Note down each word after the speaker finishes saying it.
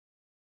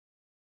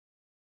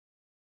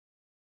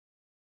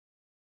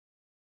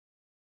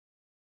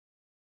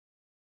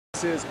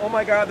This is, oh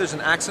my god, there's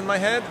an axe in my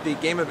head, the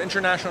game of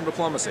international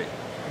diplomacy.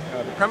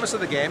 The premise of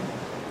the game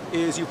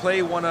is you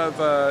play one of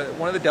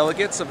the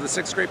delegates of the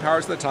 6 great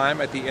powers of the time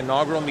at the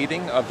inaugural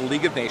meeting of the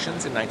League of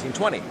Nations in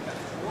 1920.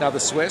 Now the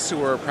Swiss,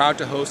 who are proud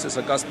to host this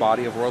august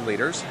body of world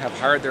leaders, have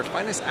hired their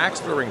finest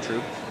axe-throwing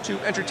troupe to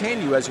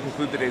entertain you as you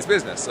conclude the day's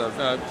business of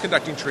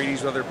conducting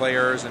treaties with other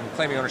players and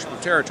claiming ownership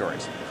of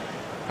territories.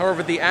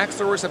 However, the axe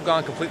throwers have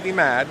gone completely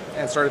mad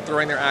and started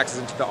throwing their axes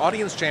into the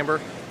audience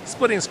chamber,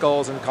 splitting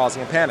skulls and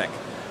causing a panic.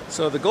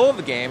 So the goal of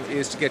the game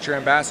is to get your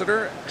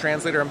ambassador,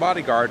 translator, and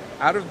bodyguard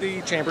out of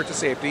the chamber to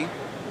safety,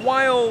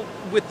 while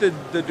with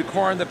the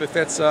decorum that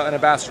befits an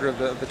ambassador of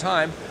the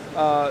time,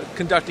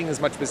 conducting as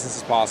much business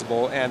as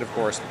possible, and of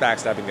course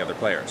backstabbing the other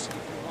players.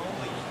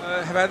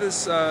 Have had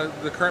this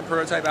the current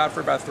prototype out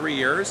for about 3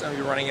 years, and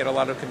we're running it at a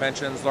lot of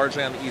conventions,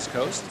 largely on the East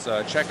Coast.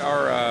 So check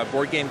our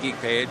Board Game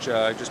Geek page.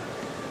 Just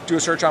do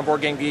a search on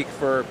Board Game Geek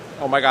for,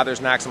 oh my god,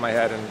 there's an axe in my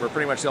head, and we're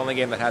pretty much the only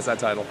game that has that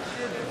title.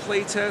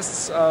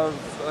 Playtests of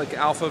like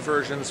alpha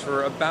versions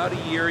for about a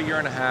year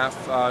and a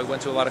half.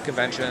 Went to a lot of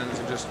conventions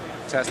and just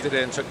tested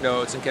it and took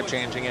notes and kept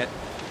changing it.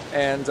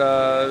 And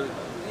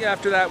yeah,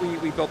 after that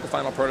we built the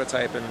final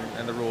prototype,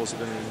 and the rules have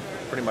been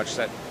pretty much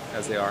set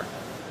as they are.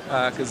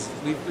 Because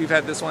we've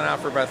had this one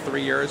out for about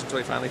 3 years until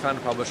we finally found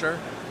a publisher.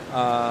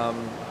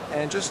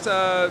 And just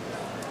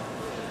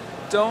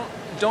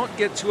don't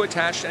get too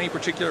attached to any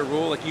particular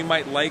rule. Like, you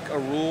might like a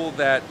rule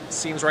that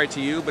seems right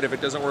to you, but if it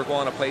doesn't work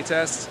well in a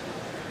playtest,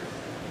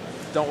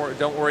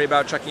 don't worry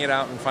about checking it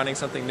out and finding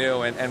something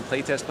new, and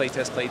playtest, and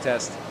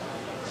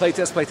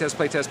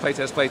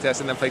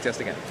then playtest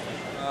again.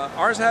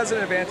 Ours has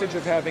an advantage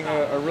of having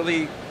a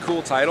really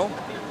cool title.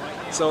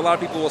 So a lot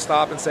of people will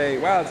stop and say,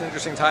 wow, it's an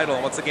interesting title,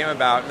 and what's the game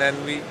about? And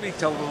then we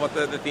tell them what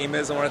the theme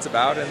is and what it's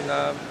about, and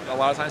a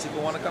lot of times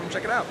people want to come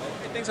check it out.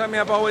 Things, I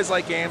mean, I've always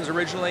liked games.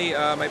 Originally,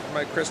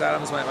 my Chris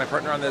Adams, my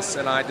partner on this,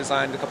 and I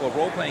designed a couple of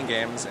role-playing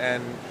games,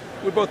 and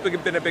we've both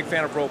been a big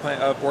fan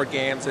of board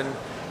games, and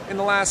in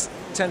the last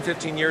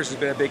 10-15 years there's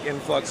been a big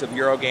influx of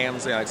Euro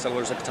games, like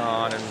Settlers of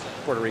Catan and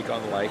Puerto Rico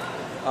and the like.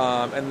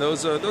 And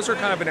those are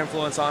kind of an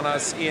influence on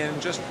us in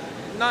just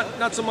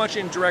not so much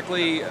in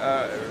directly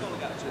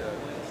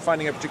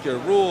finding a particular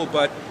rule,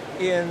 but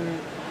in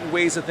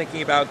ways of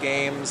thinking about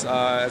games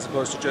as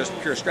opposed to just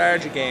pure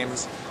strategy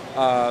games,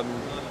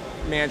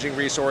 managing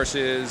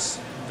resources,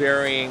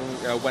 varying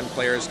when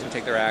players can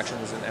take their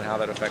actions, and how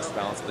that affects the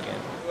balance of the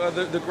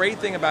game. The great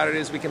thing about it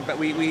is we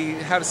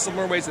have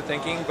similar ways of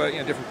thinking, but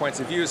different points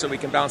of view, so we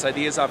can bounce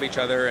ideas off each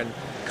other and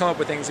come up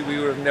with things that we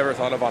would have never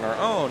thought of on our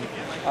own.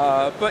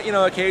 But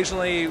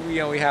occasionally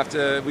we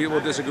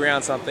will disagree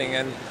on something,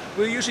 and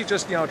we'll usually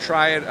just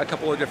try it a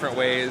couple of different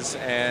ways,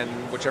 and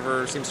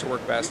whichever seems to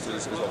work best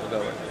is what we'll go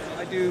with.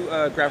 I do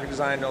graphic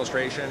design and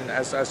illustration,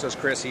 as does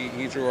Chris.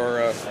 He drew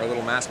our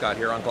little mascot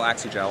here, Uncle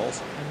Axie-Gels.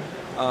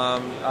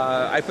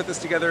 I put this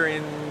together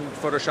in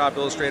Photoshop,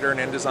 Illustrator, and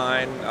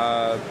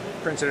InDesign,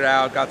 printed it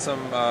out, got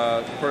some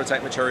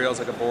prototype materials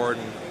like a board,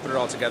 and put it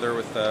all together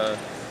with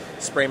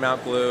spray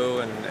mount glue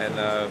and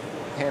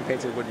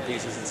hand-painted wooden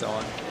pieces and so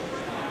on.